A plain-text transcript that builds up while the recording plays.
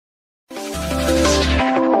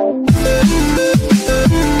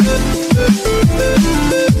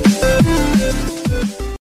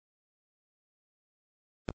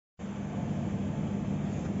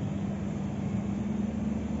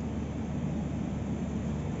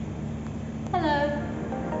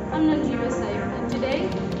I'm Nanjiva Saif, and today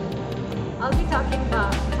I'll be talking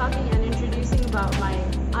and introducing about my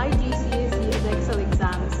IGCSE Excel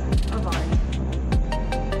exams of art.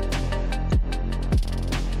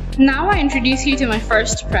 Now I introduce you to my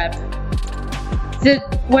first prep,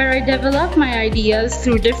 where I develop my ideas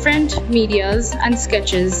through different medias and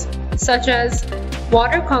sketches, such as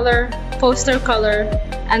watercolor, poster color,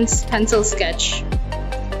 and pencil sketch.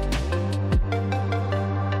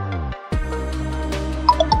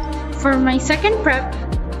 For my second prep,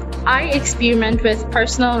 I experiment with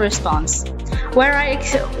personal response, where I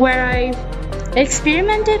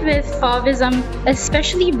experimented with Fauvism,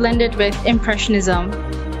 especially blended with Impressionism.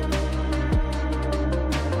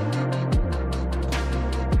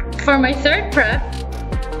 For my third prep,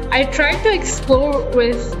 I tried to explore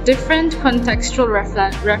with different contextual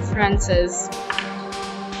references,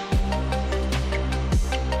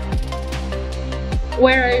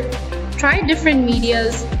 where I tried different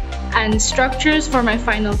medias and structures for my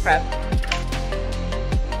final prep.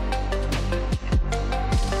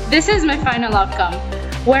 This is my final outcome,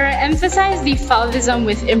 where I emphasize the Fauvism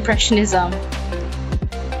with Impressionism.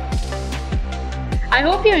 I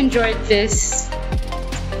hope you enjoyed this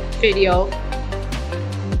video,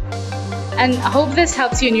 and I hope this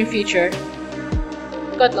helps you in your future.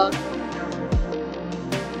 Good luck.